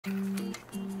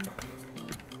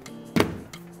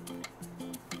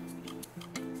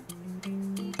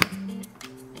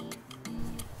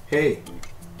Hey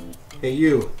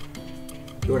you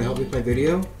wanna help me with my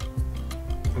video?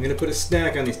 I'm gonna put a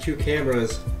snack on these two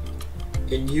cameras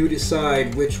and you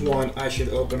decide which one I should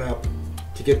open up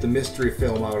to get the mystery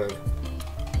film out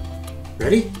of.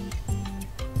 Ready?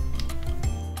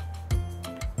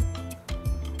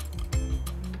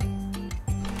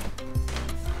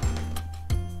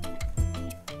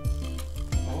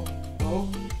 Oh.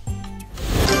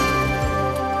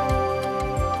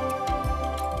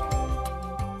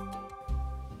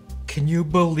 Can you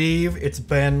believe it's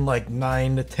been like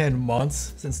 9 to 10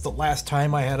 months since the last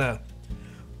time I had a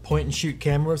point and shoot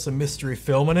camera with some mystery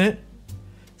film in it?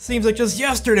 Seems like just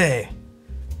yesterday!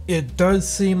 It does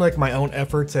seem like my own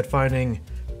efforts at finding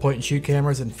point and shoot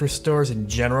cameras in thrift stores in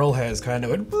general has kind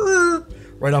of went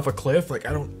right off a cliff. Like,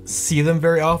 I don't see them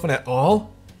very often at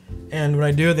all, and when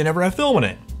I do, they never have film in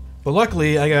it. But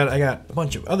luckily, I got a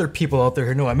bunch of other people out there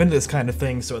who know I'm into this kind of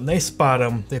thing, so when they spot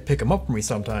them, they pick them up for me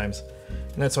sometimes.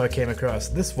 And that's how I came across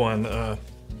this one,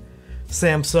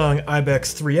 Samsung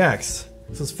IBEX 3X.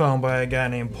 This was found by a guy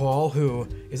named Paul, who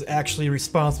is actually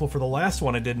responsible for the last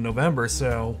one I did in November,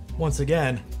 so once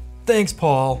again, thanks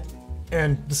Paul!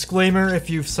 And disclaimer, if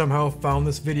you've somehow found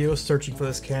this video searching for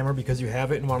this camera because you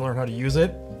have it and want to learn how to use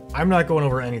it, I'm not going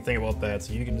over anything about that,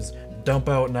 so you can just dump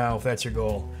out now if that's your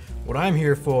goal. What I'm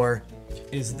here for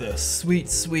is the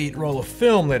sweet roll of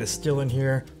film that is still in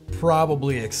here,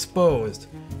 probably exposed.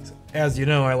 As you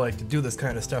know, I like to do this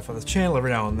kind of stuff on this channel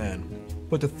every now and then.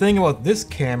 But the thing about this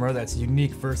camera that's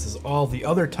unique versus all the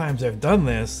other times I've done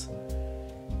this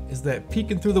is that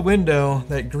peeking through the window,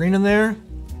 that green in there,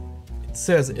 it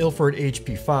says Ilford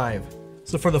HP5.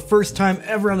 So for the first time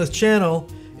ever on this channel,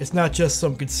 it's not just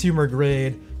some consumer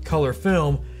grade color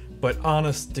film, but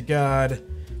honest to God,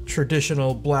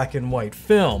 traditional black and white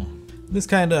film. This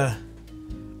kind of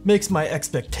makes my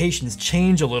expectations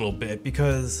change a little bit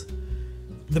because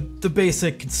the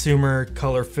basic consumer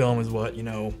color film is what, you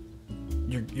know,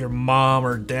 your mom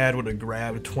or dad would have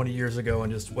grabbed 20 years ago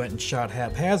and just went and shot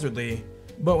haphazardly.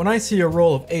 But when I see a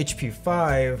roll of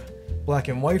HP5 black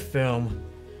and white film,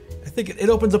 I think it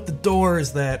opens up the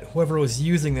doors that whoever was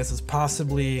using this is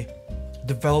possibly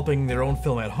developing their own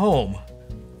film at home,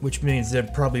 which means they're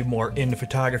probably more into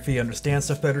photography, understand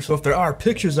stuff better. So if there are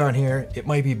pictures on here, it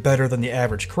might be better than the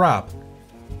average crop.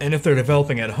 And if they're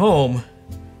developing at home,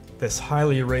 this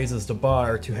highly raises the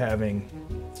bar to having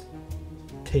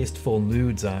tasteful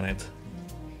nudes on it.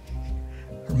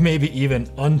 Or maybe even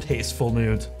untasteful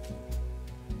nudes.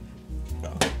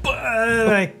 But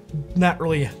I'm not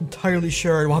really entirely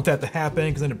sure I want that to happen,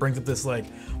 because then it brings up this like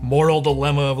moral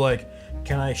dilemma of like,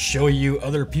 can I show you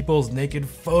other people's naked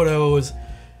photos?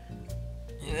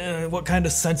 What kind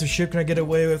of censorship can I get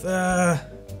away with?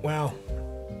 Well,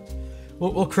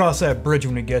 we'll cross that bridge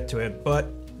when we get to it, but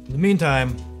in the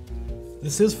meantime,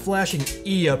 this is flashing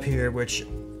E up here, which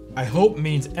I hope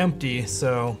means empty,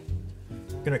 so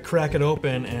I'm gonna crack it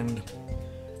open and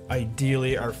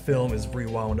ideally our film is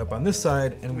rewound up on this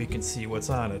side and we can see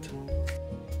what's on it.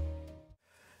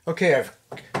 Okay, I've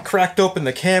cracked open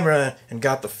the camera and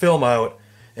got the film out,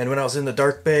 and when I was in the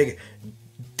dark bag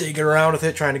digging around with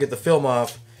it trying to get the film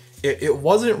off, it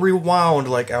wasn't rewound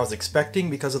like I was expecting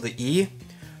because of the E,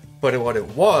 but what it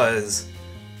was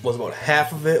about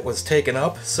half of it was taken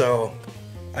up, so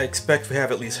I expect we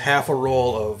have at least half a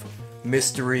roll of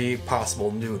mystery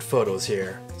possible nude photos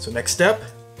here. So next step,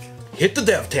 hit the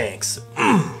dev tanks.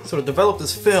 So to develop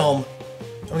this film,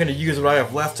 I'm going to use what I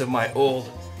have left of my old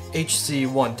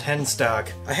HC110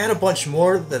 stock. I had a bunch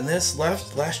more than this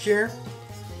left last year,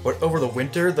 but over the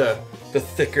winter the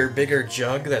thicker, bigger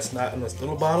jug that's not in this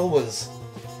little bottle was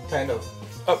kind of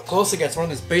up close against one of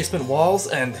these basement walls,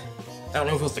 and I don't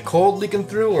know if it was the cold leaking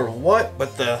through or what,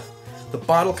 but the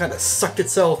bottle kind of sucked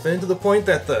itself in to the point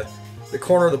that the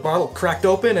corner of the bottle cracked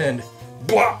open and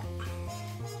blah!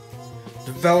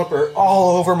 Developer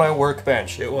all over my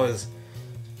workbench. It was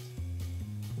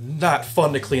not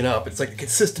fun to clean up. It's like the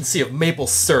consistency of maple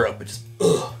syrup. It just,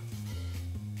 ugh.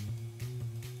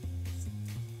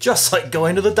 Just like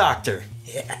going to the doctor.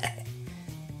 Yeah.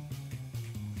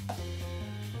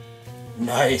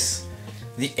 Nice.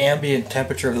 The ambient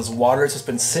temperature of this water that's just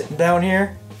been sitting down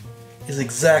here is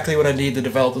exactly what I need to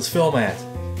develop this film at.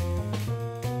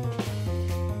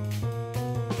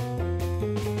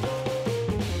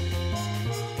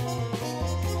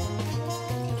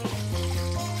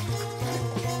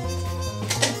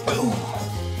 Boom.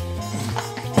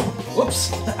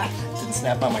 Whoops. Didn't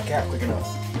snap on my cap quick enough.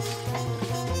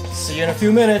 See you in a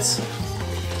few minutes.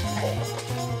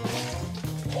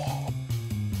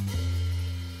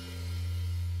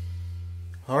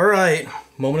 Alright,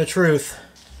 moment of truth.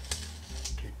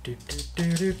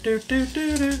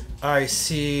 I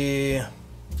see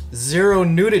 0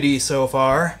 nudity so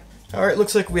far. Alright,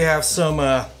 looks like we have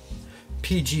some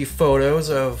PG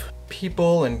photos of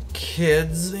people and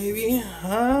kids, maybe?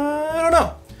 I don't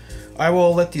know. I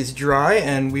will let these dry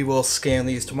and we will scan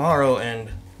these tomorrow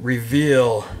and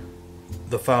reveal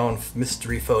the found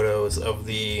mystery photos of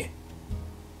the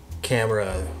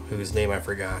camera whose name I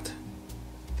forgot.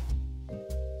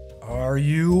 Are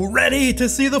you ready to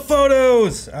see the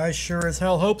photos? I sure as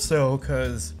hell hope so,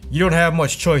 because you don't have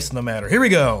much choice in the matter. Here we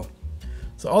go.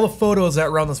 So all the photos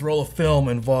that were on this roll of film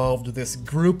involved this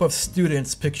group of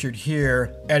students pictured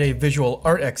here at a visual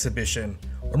art exhibition.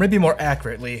 Or maybe more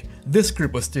accurately, this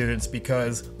group of students,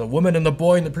 because the woman and the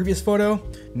boy in the previous photo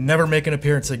never make an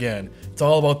appearance again. It's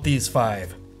all about these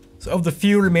 5. So of the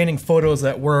few remaining photos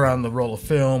that were on the roll of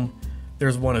film,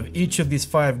 there's one of each of these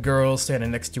 5 girls standing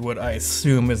next to what I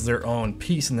assume is their own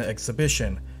piece in the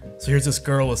exhibition. So here's this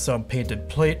girl with some painted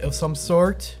plate of some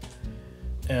sort,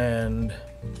 and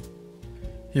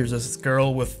here's this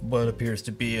girl with what appears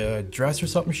to be a dress or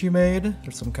something she made,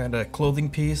 or some kind of clothing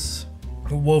piece,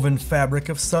 woven fabric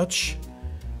of such.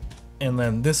 And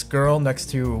then this girl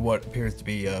next to what appears to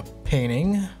be a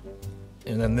painting,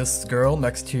 and then this girl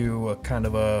next to a kind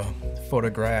of a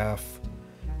photograph,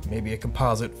 maybe a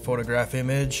composite photograph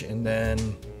image, and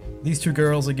then these 2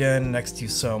 girls again next to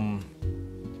some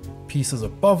pieces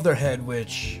above their head,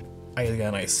 which I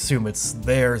assume it's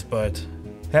theirs, but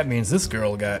that means this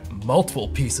girl got multiple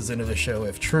pieces into the show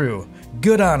if true.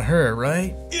 Good on her,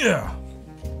 right? Yeah!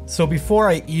 So before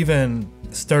I even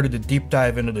started to deep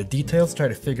dive into the details, try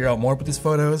to figure out more about these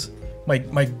photos,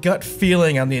 my gut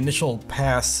feeling on the initial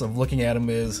pass of looking at them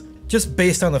is, just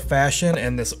based on the fashion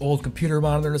and this old computer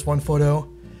monitor in this one photo,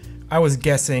 I was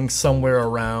guessing somewhere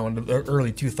around the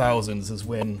early 2000s is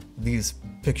when these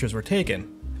pictures were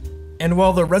taken. And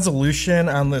while the resolution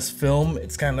on this film,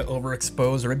 it's kind of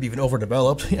overexposed or maybe even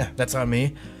overdeveloped, yeah, that's on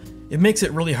me, it makes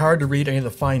it really hard to read any of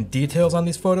the fine details on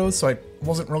these photos, so I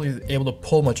wasn't really able to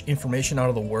pull much information out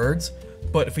of the words.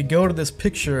 But if we go to this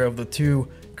picture of the 2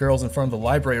 girls in front of the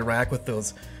library rack with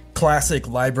those classic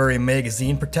library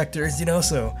magazine protectors, you know,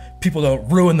 so people don't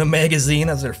ruin the magazine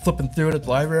as they're flipping through it at the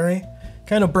library.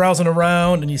 Kind of browsing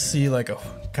around and you see like a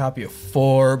copy of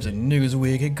Forbes and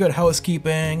Newsweek, and Good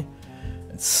Housekeeping,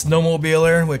 and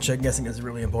Snowmobiler, which I'm guessing is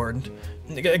really important.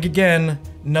 Again,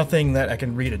 nothing that I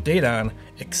can read a date on,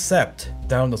 except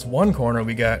down this one corner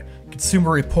we got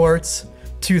Consumer Reports,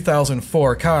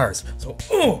 2004 cars. So,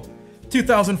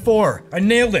 2004, I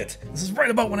nailed it. This is right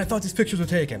about when I thought these pictures were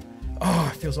taken. Oh,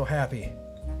 I feel so happy.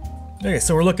 Okay,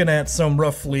 so we're looking at some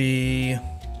roughly,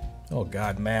 oh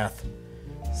god, math,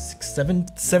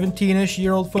 17-ish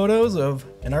year old photos of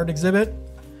an art exhibit.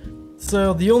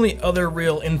 So the only other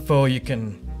real info you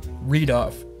can read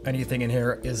off anything in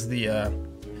here is the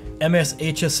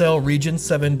MSHSL Region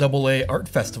 7 AA Art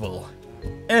Festival.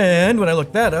 And when I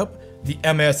looked that up, the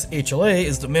MSHLA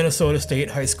is the Minnesota State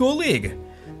High School League.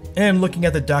 And looking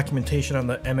at the documentation on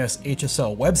the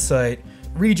MSHSL website,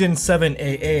 Region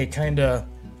 7AA kinda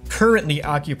currently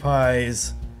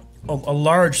occupies a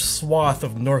large swath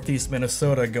of northeast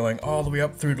Minnesota, going all the way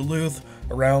up through Duluth,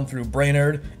 around through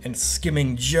Brainerd, and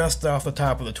skimming just off the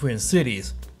top of the Twin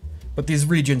Cities. But these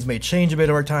regions may change a bit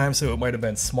over time, so it might have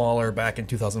been smaller back in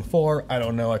 2004, I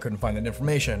don't know, I couldn't find that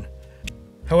information.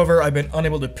 However, I've been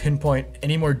unable to pinpoint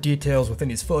any more details within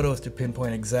these photos to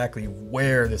pinpoint exactly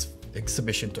where this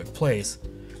exhibition took place.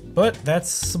 But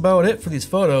that's about it for these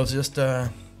photos, just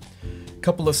a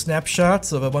couple of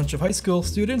snapshots of a bunch of high school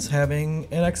students having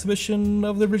an exhibition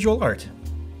of their visual art.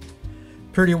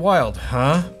 Pretty wild,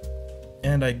 huh?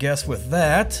 And I guess with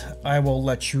that, I will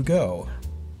let you go.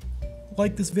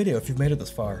 Like this video if you've made it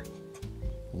this far.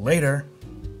 Later.